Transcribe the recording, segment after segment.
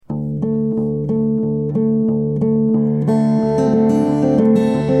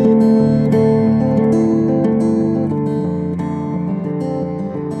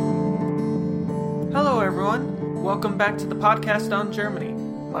back to the podcast on Germany.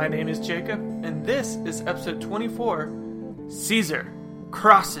 My name is Jacob, and this is episode 24, Caesar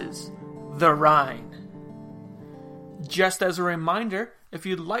Crosses the Rhine. Just as a reminder, if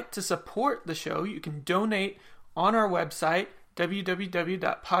you'd like to support the show, you can donate on our website,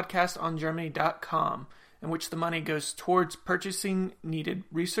 www.podcastongermany.com, in which the money goes towards purchasing needed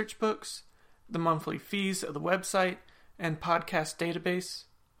research books, the monthly fees of the website, and podcast database,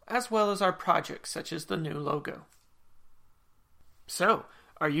 as well as our projects such as the new logo. So,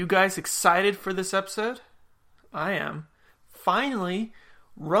 are you guys excited for this episode? I am. Finally,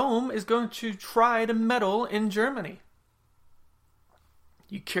 Rome is going to try to meddle in Germany.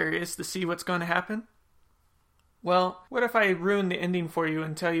 You curious to see what's going to happen? Well, what if I ruin the ending for you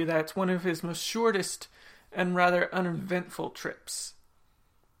and tell you that it's one of his most shortest and rather uneventful trips?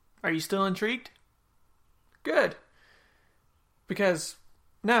 Are you still intrigued? Good. Because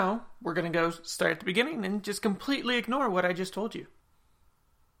now we're going to go start at the beginning and just completely ignore what I just told you.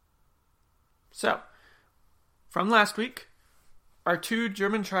 So, from last week, our two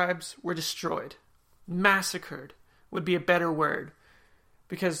German tribes were destroyed. Massacred would be a better word.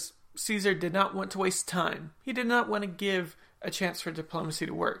 Because Caesar did not want to waste time. He did not want to give a chance for diplomacy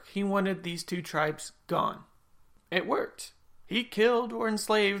to work. He wanted these two tribes gone. It worked. He killed or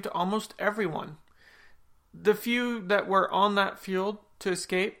enslaved almost everyone. The few that were on that field to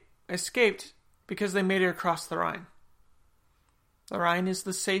escaped because they made it across the Rhine. The Rhine is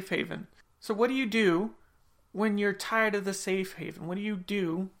the safe haven. So what do you do when you're tired of the safe haven? What do you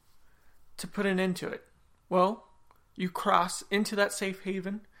do to put an end to it? Well, you cross into that safe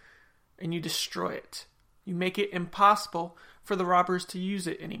haven and you destroy it. You make it impossible for the robbers to use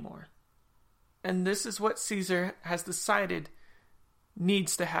it anymore. And this is what Caesar has decided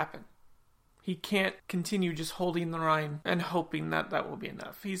needs to happen. He can't continue just holding the Rhine and hoping that that will be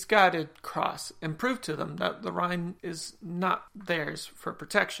enough. He's got to cross and prove to them that the Rhine is not theirs for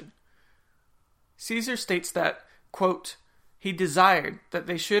protection. Caesar states that, quote, he desired that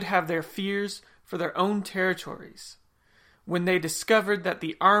they should have their fears for their own territories, when they discovered that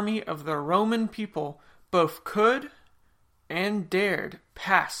the army of the Roman people both could and dared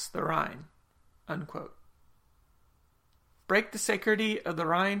pass the Rhine, unquote. Break the sacredity of the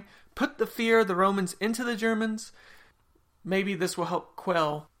Rhine, put the fear of the Romans into the Germans. Maybe this will help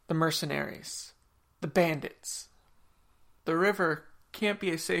quell the mercenaries, the bandits. The river can't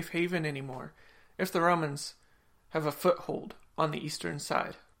be a safe haven anymore if the Romans have a foothold on the eastern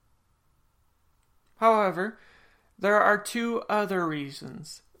side. However, there are two other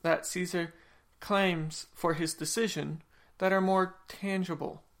reasons that Caesar claims for his decision that are more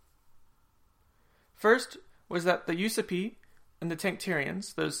tangible. First was that the Usipi and the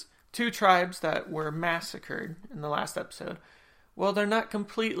Tencterians, those two tribes that were massacred in the last episode, well, they're not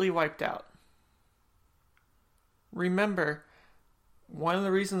completely wiped out. Remember, one of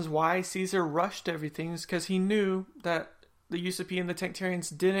the reasons why Caesar rushed everything is because he knew that the Usipi and the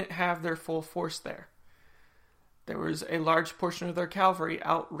Tencterians didn't have their full force there. There was a large portion of their cavalry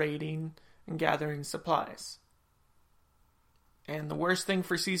out raiding and gathering supplies. And the worst thing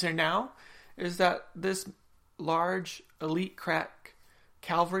for Caesar now is that this large elite crack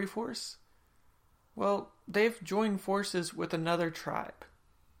cavalry force, well, they've joined forces with another tribe.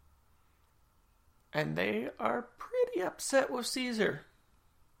 And they are pretty upset with Caesar.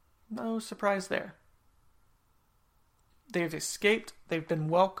 No surprise there. They've escaped. They've been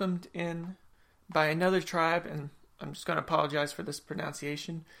welcomed in by another tribe, and I'm just going to apologize for this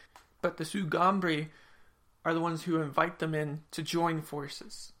pronunciation, but the Sugambri are the ones who invite them in to join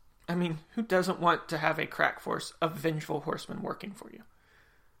forces. I mean, who doesn't want to have a crack force of vengeful horsemen working for you?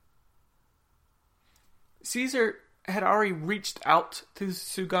 Caesar had already reached out to the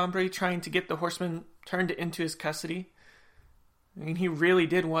Sugambri trying to get the horsemen turned into his custody. I mean, he really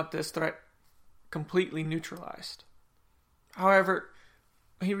did want this threat completely neutralized. However,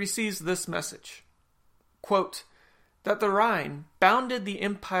 he receives this message, quote, that the Rhine bounded the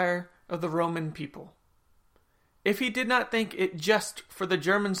empire of the Roman people. If he did not think it just for the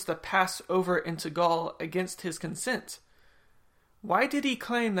Germans to pass over into Gaul against his consent, why did he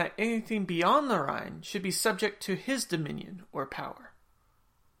claim that anything beyond the Rhine should be subject to his dominion or power?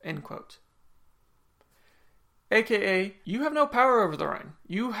 End quote. AKA, you have no power over the Rhine.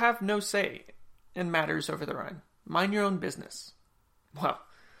 You have no say in matters over the Rhine. Mind your own business. Well,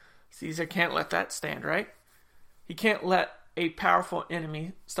 Caesar can't let that stand, right? He can't let a powerful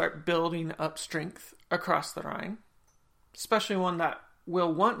enemy start building up strength across the Rhine, especially one that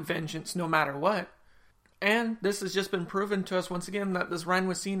will want vengeance no matter what. And this has just been proven to us once again that this Rhine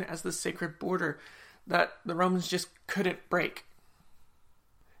was seen as the sacred border that the Romans just couldn't break.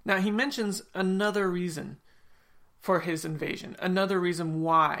 Now he mentions another reason for his invasion, another reason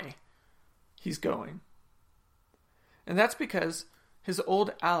why he's going. And that's because his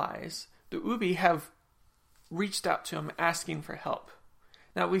old allies, the Ubi, have reached out to him asking for help.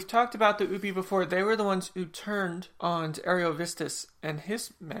 Now, we've talked about the Ubi before. They were the ones who turned on Ariovistus and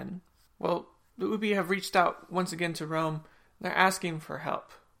his men. Well, the Ubi have reached out once again to Rome. They're asking for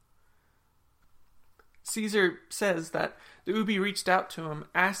help. Caesar says that the Ubi reached out to him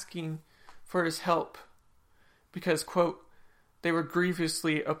asking for his help because, quote, they were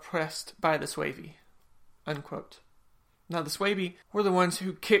grievously oppressed by the Suevi, unquote. Now, the Suevi were the ones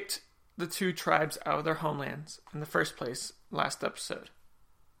who kicked the two tribes out of their homelands in the first place last episode.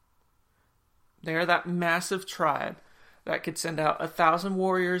 They are that massive tribe that could send out 1,000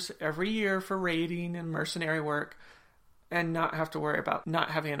 warriors every year for raiding and mercenary work and not have to worry about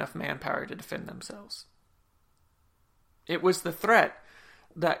not having enough manpower to defend themselves. It was the threat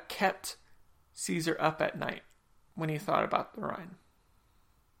that kept Caesar up at night when he thought about the Rhine.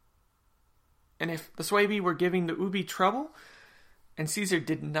 And if the Suevi were giving the Ubi trouble and Caesar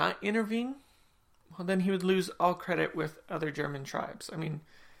did not intervene, well, then he would lose all credit with other German tribes. I mean,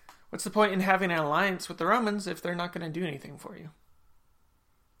 what's the point in having an alliance with the Romans if they're not going to do anything for you?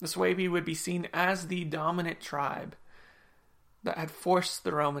 The Suevi would be seen as the dominant tribe that had forced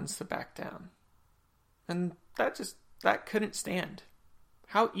the Romans to back down. And that couldn't stand.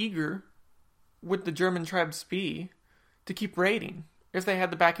 How eager would the German tribes be to keep raiding if they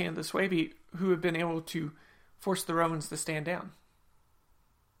had the backing of the Suevi, who had been able to force the Romans to stand down?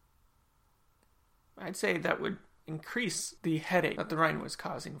 I'd say that would increase the headache that the Rhine was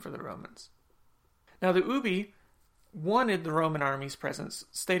causing for the Romans. Now, the Ubi wanted the Roman army's presence,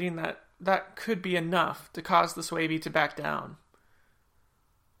 stating that that could be enough to cause the Suevi to back down.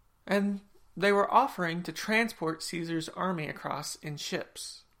 And they were offering to transport Caesar's army across in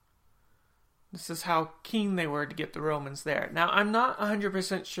ships. This is how keen they were to get the Romans there. Now, I'm not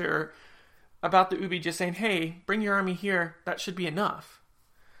 100% sure about the Ubi just saying, hey, bring your army here, that should be enough.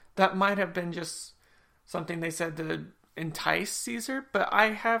 That might have been just something they said to entice Caesar, but I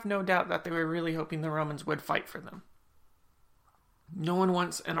have no doubt that they were really hoping the Romans would fight for them. No one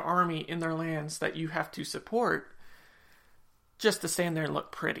wants an army in their lands that you have to support just to stand there and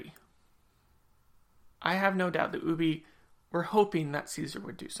look pretty. I have no doubt the Ubi were hoping that Caesar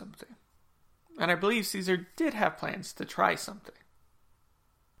would do something. And I believe Caesar did have plans to try something.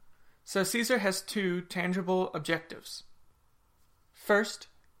 So Caesar has two tangible objectives. First,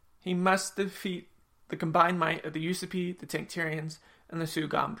 he must defeat the combined might of the Usipi, the Tencterians, and the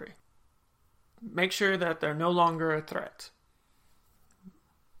Sugambri. Make sure that they're no longer a threat.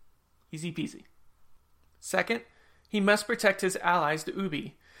 Easy peasy. Second, he must protect his allies, the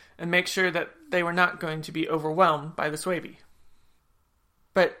Ubi, and make sure that they were not going to be overwhelmed by the Suevi.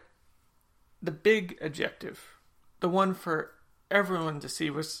 But the big objective, the one for everyone to see,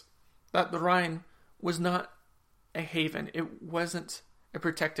 was that the Rhine was not a haven. It wasn't a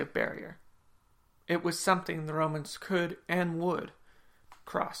protective barrier. It was something the Romans could and would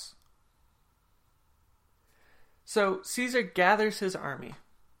cross. So Caesar gathers his army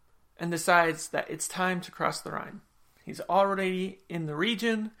and decides that it's time to cross the Rhine. He's already in the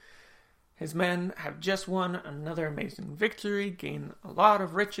region. His men have just won another amazing victory, gained a lot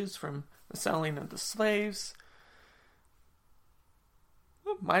of riches from the selling of the slaves.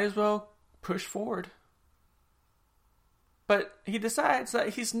 Well, might as well push forward. But he decides that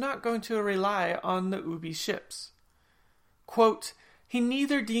he's not going to rely on the Ubi ships. Quote, he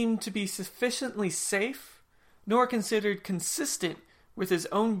neither deemed to be sufficiently safe nor considered consistent with his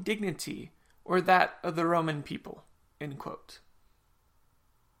own dignity or that of the Roman people. End quote.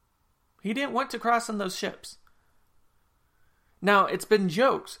 He didn't want to cross on those ships. Now, it's been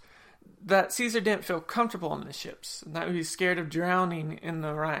joked that Caesar didn't feel comfortable on the ships and that he was scared of drowning in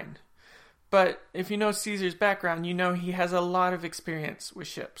the Rhine. But if you know Caesar's background, you know he has a lot of experience with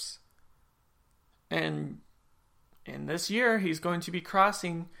ships. And in this year, he's going to be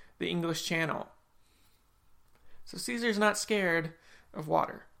crossing the English Channel. So Caesar's not scared of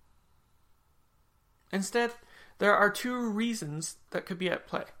water. Instead, there are two reasons that could be at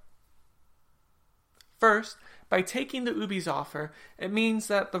play. First, by taking the Ubi's offer, it means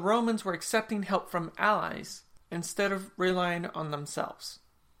that the Romans were accepting help from allies instead of relying on themselves.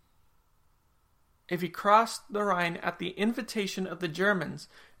 If he crossed the Rhine at the invitation of the Germans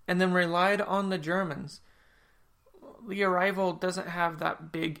and then relied on the Germans, the arrival doesn't have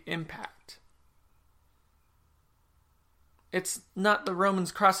that big impact. It's not the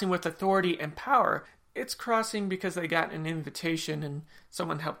Romans crossing with authority and power. It's crossing because they got an invitation and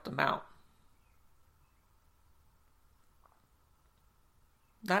someone helped them out.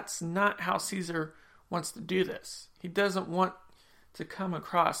 That's not how Caesar wants to do this. He doesn't want to come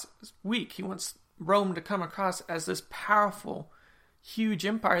across as weak. He wants Rome to come across as this powerful, huge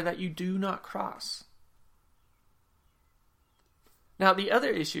empire that you do not cross. Now, the other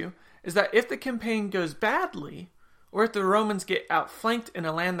issue is that if the campaign goes badly, or if the Romans get outflanked in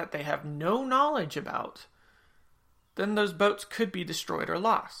a land that they have no knowledge about, then those boats could be destroyed or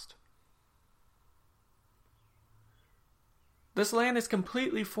lost. This land is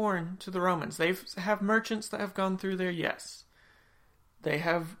completely foreign to the Romans. They have merchants that have gone through there, yes. They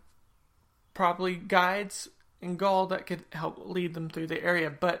have probably guides in Gaul that could help lead them through the area,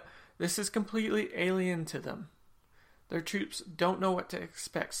 but this is completely alien to them. Their troops don't know what to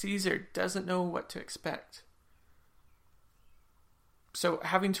expect. Caesar doesn't know what to expect. So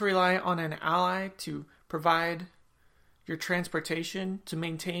having to rely on an ally to provide your transportation, to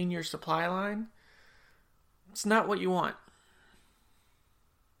maintain your supply line, it's not what you want.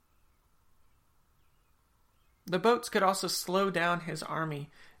 The boats could also slow down his army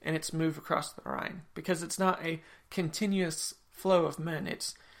in its move across the Rhine, because it's not a continuous flow of men.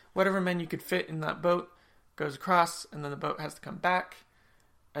 It's whatever men you could fit in that boat goes across, and then the boat has to come back,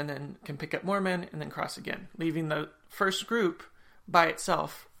 and then can pick up more men, and then cross again, leaving the first group by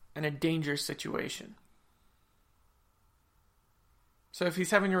itself in a dangerous situation. So if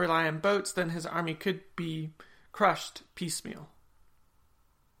he's having to rely on boats, then his army could be crushed piecemeal.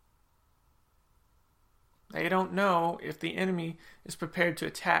 They don't know if the enemy is prepared to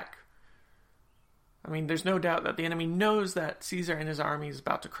attack. I mean, there's no doubt that the enemy knows that Caesar and his army is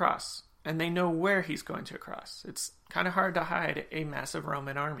about to cross, and they know where he's going to cross. It's kind of hard to hide a massive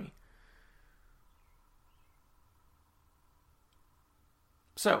Roman army.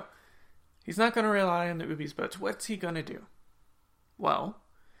 So, he's not going to rely on the Ubi's boats. What's he going to do? Well,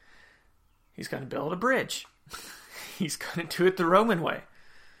 he's going to build a bridge. He's going to do it the Roman way.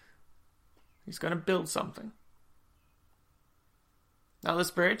 He's going to build something. Now this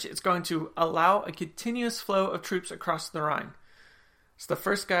bridge is going to allow a continuous flow of troops across the Rhine. So the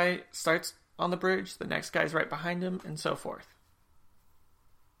first guy starts on the bridge, the next guy's right behind him, and so forth.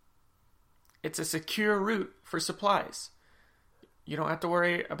 It's a secure route for supplies. You don't have to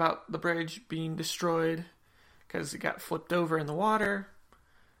worry about the bridge being destroyed because it got flipped over in the water.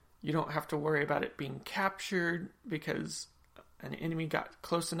 You don't have to worry about it being captured because an enemy got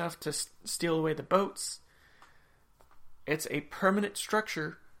close enough to steal away the boats. It's a permanent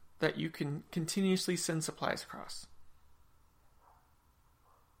structure that you can continuously send supplies across.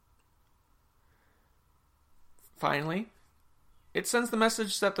 Finally, it sends the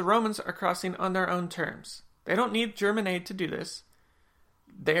message that the Romans are crossing on their own terms. They don't need German aid to do this.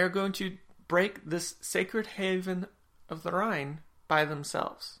 They are going to break this sacred haven of the Rhine by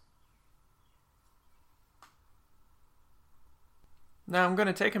themselves. Now I'm going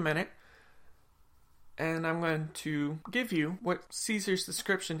to take a minute and I'm going to give you what Caesar's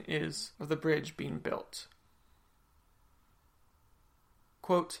description is of the bridge being built.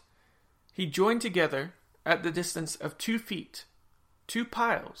 Quote, "He joined together at the distance of 2 feet, 2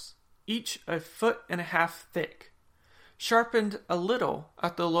 piles, each 1.5 feet thick, sharpened a little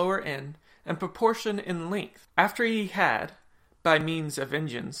at the lower end and proportioned in length, after he had, by means of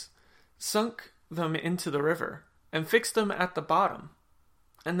engines, sunk them into the river, and fixed them at the bottom,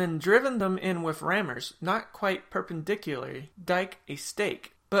 and then driven them in with rammers not quite perpendicularly, like a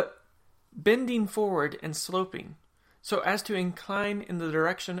stake, but bending forward and sloping, so as to incline in the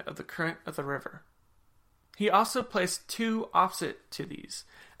direction of the current of the river. He also placed 2 opposite to these,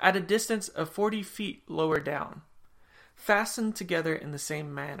 at a distance of 40 feet lower down, fastened together in the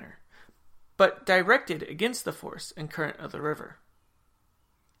same manner, but directed against the force and current of the river.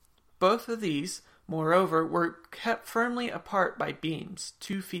 Both of these, moreover, were kept firmly apart by beams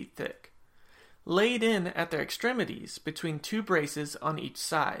 2 feet thick, laid in at their extremities between 2 braces on each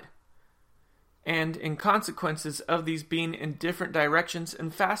side, and in consequences of these being in different directions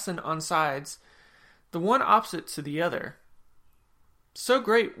and fastened on sides, the one opposite to the other, so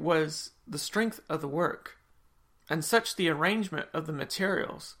great was the strength of the work, and such the arrangement of the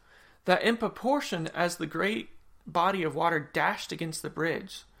materials, that in proportion as the great body of water dashed against the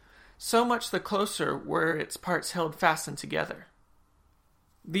bridge, so much the closer were its parts held fastened together.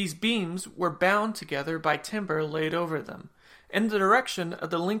 These beams were bound together by timber laid over them, in the direction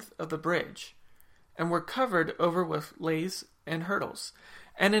of the length of the bridge, and were covered over with laths and hurdles,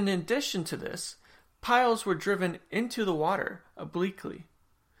 and in addition to this, piles were driven into the water obliquely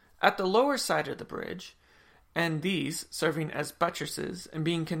at the lower side of the bridge, and these, serving as buttresses and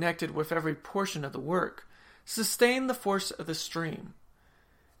being connected with every portion of the work, sustained the force of the stream.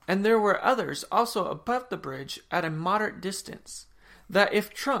 And there were others also above the bridge at a moderate distance. that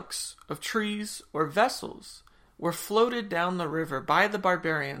if trunks of trees or vessels were floated down the river by the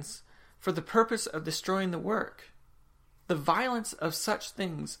barbarians for the purpose of destroying the work, the violence of such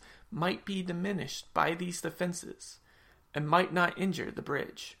things might be diminished by these defenses and might not injure the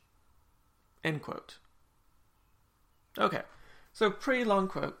bridge. End quote. Okay, so pretty long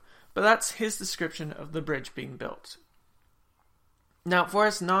quote, but that's his description of the bridge being built. Now, for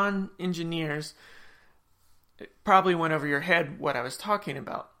us non-engineers, it probably went over your head what I was talking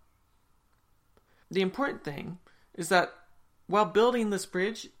about. The important thing is that while building this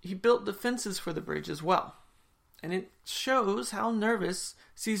bridge, he built defenses for the bridge as well. And it shows how nervous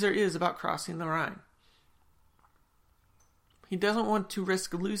Caesar is about crossing the Rhine. He doesn't want to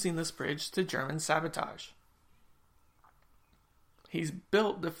risk losing this bridge to German sabotage. He's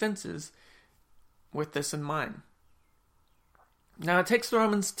built defenses with this in mind. Now, it takes the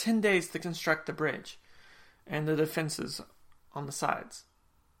Romans 10 days to construct the bridge and the defenses on the sides.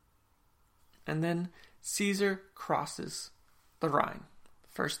 And then Caesar crosses the Rhine,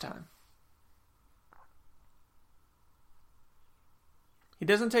 first time. He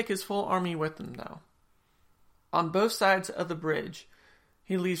doesn't take his full army with him, though. On both sides of the bridge,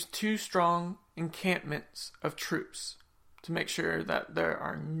 he leaves 2 strong encampments of troops to make sure that there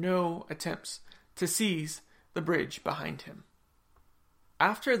are no attempts to seize the bridge behind him.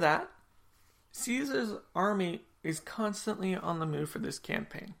 After that, Caesar's army is constantly on the move for this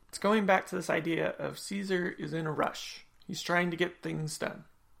campaign. It's going back to this idea of Caesar is in a rush. He's trying to get things done.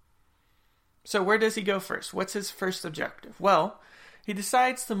 So where does he go first? What's his first objective? Well, he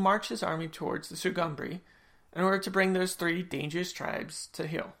decides to march his army towards the Sugambri in order to bring those 3 dangerous tribes to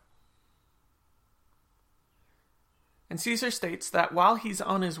heel. And Caesar states that while he's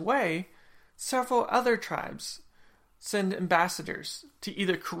on his way, several other tribes send ambassadors to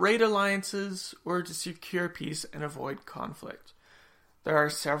either create alliances or to secure peace and avoid conflict. There are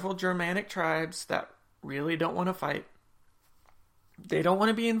several Germanic tribes that really don't want to fight. They don't want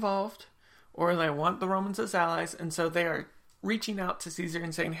to be involved, or they want the Romans as allies, and so they are reaching out to Caesar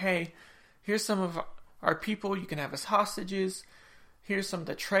and saying, hey, here's some of our people, you can have as hostages. Here's some of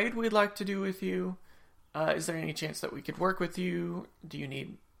the trade we'd like to do with you. Is there any chance that we could work with you? Do you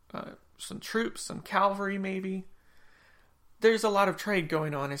need some troops, some cavalry maybe? There's a lot of trade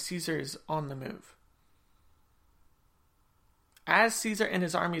going on as Caesar is on the move. As Caesar and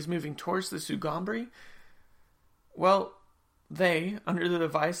his army is moving towards the Sugambri, well, they, under the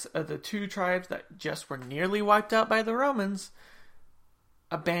advice of the 2 tribes that just were nearly wiped out by the Romans,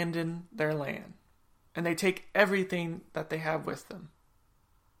 abandon their land. And they take everything that they have with them.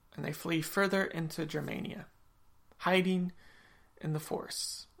 And they flee further into Germania, hiding in the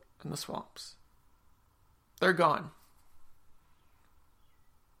forests and the swamps. They're gone.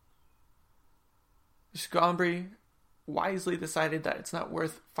 Sugambri wisely decided that it's not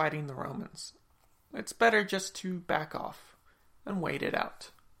worth fighting the Romans. It's better just to back off and wait it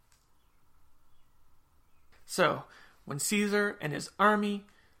out. So, when Caesar and his army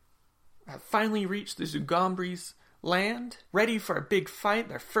have finally reached the Sugambri's land, ready for a big fight,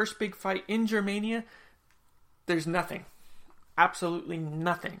 their first big fight in Germania, there's nothing. Absolutely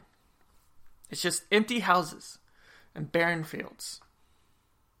nothing. It's just empty houses and barren fields.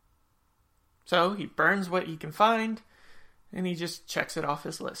 So he burns what he can find, and he just checks it off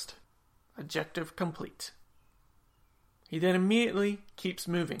his list. Objective complete. He then immediately keeps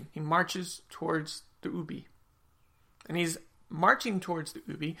moving. He marches towards the Ubi. And he's marching towards the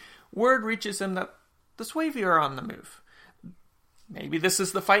Ubi. Word reaches him that the Suevi are on the move. Maybe this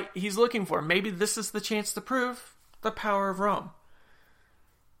is the fight he's looking for. Maybe this is the chance to prove the power of Rome.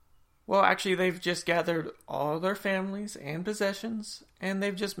 Well, actually, they've just gathered all their families and possessions, and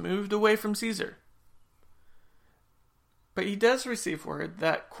they've just moved away from Caesar. But he does receive word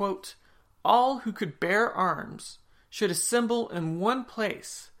that, quote, all who could bear arms should assemble in one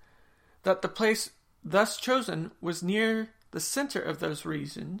place, that the place thus chosen was near the center of those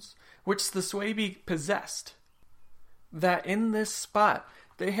regions which the Suebi possessed, that in this spot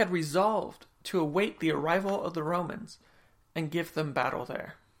they had resolved to await the arrival of the Romans and give them battle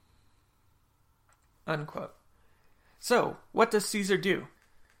there. Unquote. So, what does Caesar do?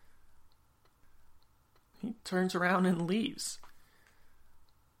 He turns around and leaves.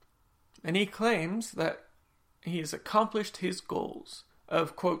 And he claims that he has accomplished his goals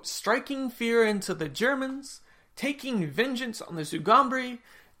of, quote, striking fear into the Germans, taking vengeance on the Sugambri,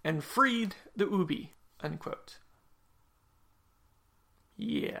 and freed the Ubi, unquote.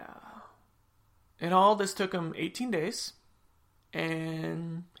 Yeah. In all, this took him 18 days.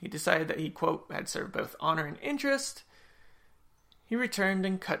 And he decided that he, quote, had served both honor and interest. He returned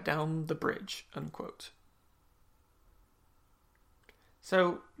and cut down the bridge, unquote.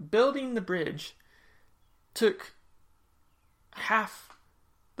 So building the bridge took half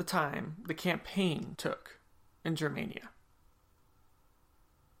the time the campaign took in Germania.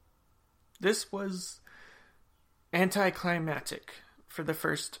 This was anticlimactic for the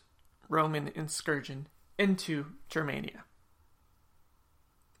first Roman incursion into Germania.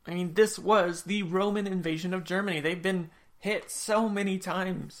 I mean, this was the Roman invasion of Germany. They've been hit so many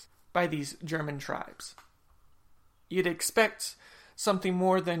times by these German tribes. You'd expect something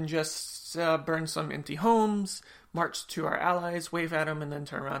more than just burn some empty homes, march to our allies, wave at them, and then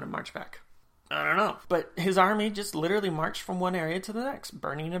turn around and march back. I don't know. But his army just literally marched from one area to the next,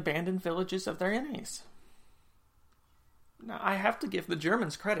 burning abandoned villages of their enemies. Now, I have to give the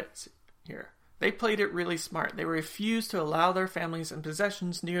Germans credit here. They played it really smart. They refused to allow their families and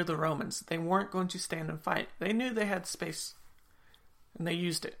possessions near the Romans. They weren't going to stand and fight. They knew they had space, and they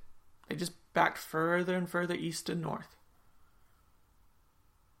used it. They just backed further and further east and north.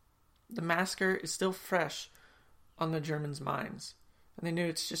 The massacre is still fresh on the Germans' minds, and they knew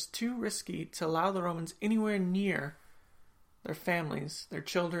it's just too risky to allow the Romans anywhere near their families, their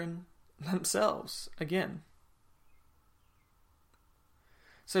children, themselves again.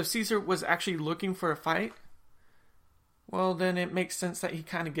 So if Caesar was actually looking for a fight, well, then it makes sense that he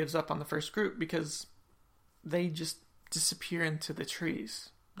kind of gives up on the first group, because they just disappear into the trees.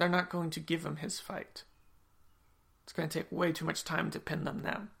 They're not going to give him his fight. It's going to take way too much time to pin them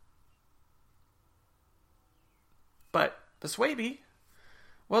down. But the Suebi,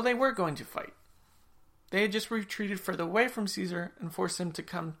 well, they were going to fight. They had just retreated further away from Caesar and forced him to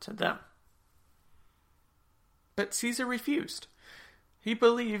come to them. But Caesar refused. He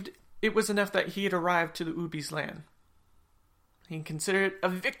believed it was enough that he had arrived to the Ubi's land. He considered it a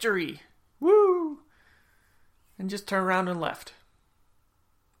victory. Woo! And just turned around and left.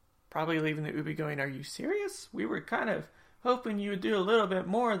 Probably leaving the Ubi going, "Are you serious? We were kind of hoping you would do a little bit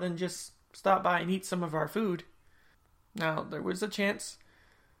more than just stop by and eat some of our food." Now, there was a chance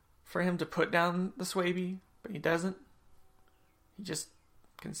for him to put down the Suebi, but he doesn't. He just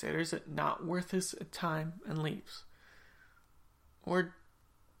considers it not worth his time and leaves. Or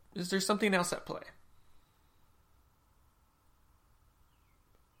is there something else at play?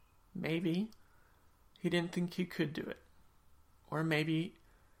 Maybe he didn't think he could do it. Or maybe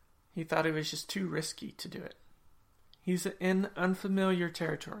he thought it was just too risky to do it. He's in unfamiliar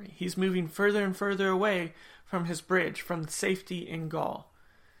territory. He's moving further and further away from his bridge, from safety in Gaul.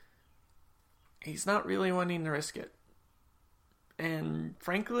 He's not really wanting to risk it. And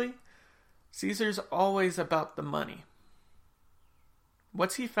frankly, Caesar's always about the money.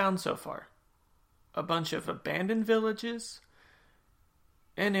 What's he found so far? A bunch of abandoned villages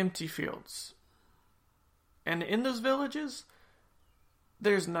and empty fields. And in those villages,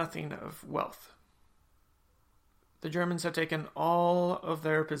 there's nothing of wealth. The Germans have taken all of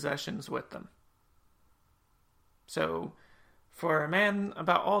their possessions with them. So, for a man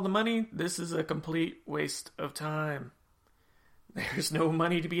about all the money, this is a complete waste of time. There's no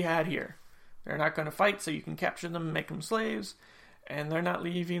money to be had here. They're not going to fight so you can capture them and make them slaves. And they're not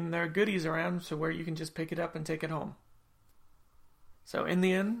leaving their goodies around so where you can just pick it up and take it home. So in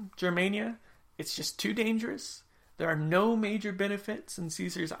the end, Germania, it's just too dangerous. There are no major benefits in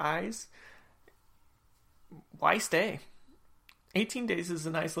Caesar's eyes. Why stay? 18 days is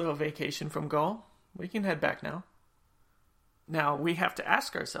a nice little vacation from Gaul. We can head back now. Now, we have to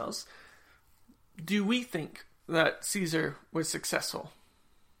ask ourselves, do we think that Caesar was successful?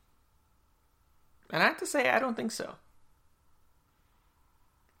 And I have to say, I don't think so.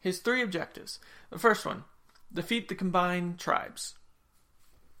 His 3 objectives. The first one, defeat the combined tribes.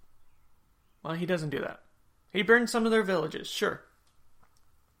 Well, he doesn't do that. He burned some of their villages, sure.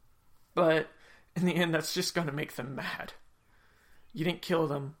 But in the end, that's just going to make them mad. You didn't kill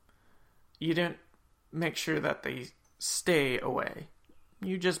them. You didn't make sure that they stay away.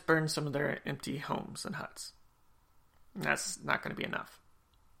 You just burned some of their empty homes and huts. And that's not going to be enough.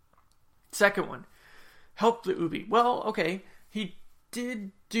 Second one, help the Ubi. Well, okay, he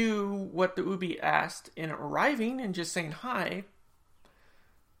did do what the Ubi asked in arriving and just saying hi,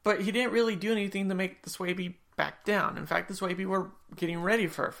 but he didn't really do anything to make the Suebi back down. In fact, the Suebi were getting ready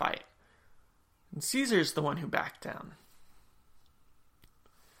for a fight. And Caesar's the one who backed down.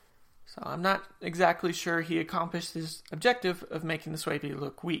 So I'm not exactly sure he accomplished his objective of making the Suebi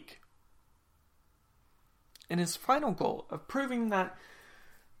look weak. And his final goal of proving that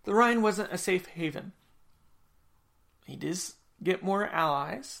the Rhine wasn't a safe haven. He does get more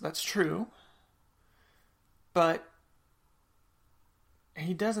allies, that's true. But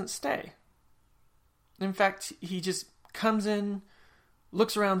he doesn't stay. In fact, he just comes in,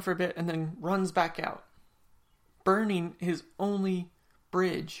 looks around for a bit, and then runs back out, burning his only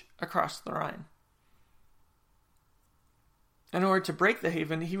bridge across the Rhine. In order to break the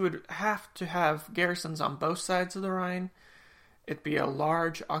haven, he would have to have garrisons on both sides of the Rhine. It'd be a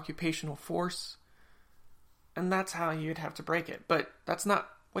large occupational force, and that's how you'd have to break it. But that's not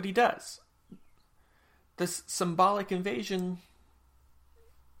what he does. This symbolic invasion,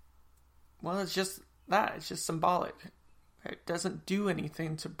 well, it's just that. It's just symbolic. It doesn't do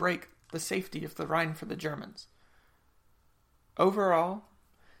anything to break the safety of the Rhine for the Germans. Overall,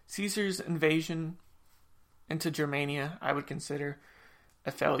 Caesar's invasion into Germania, I would consider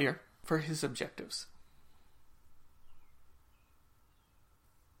a failure for his objectives.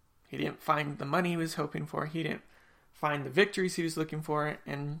 He didn't find the money he was hoping for, he didn't find the victories he was looking for,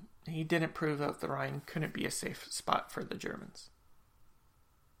 and he didn't prove that the Rhine couldn't be a safe spot for the Germans.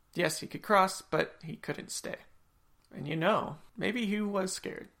 Yes, he could cross, but he couldn't stay. And maybe he was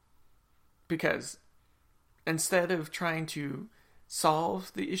scared. Because instead of trying to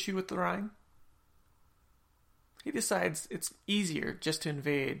solve the issue with the Rhine, he decides it's easier just to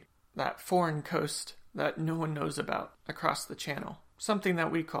invade that foreign coast that no one knows about across the channel. Something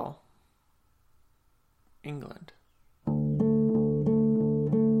that we call England.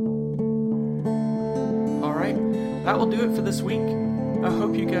 Alright, that will do it for this week. I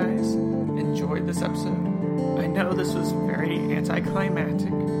hope you guys enjoyed this episode. I know this was very anticlimactic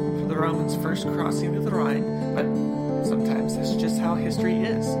for the Romans' first crossing of the Rhine, but sometimes that's just how history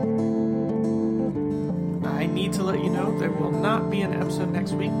is. I need to let you know there will not be an episode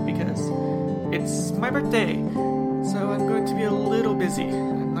next week because it's my birthday, so I'm going to be a little busy.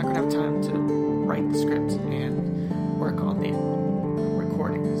 I'm not going to have time to write the script and work on the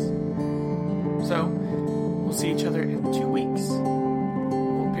recordings. So, we'll see each other in 2 weeks.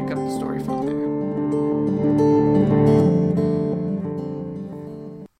 We'll pick up the story from there.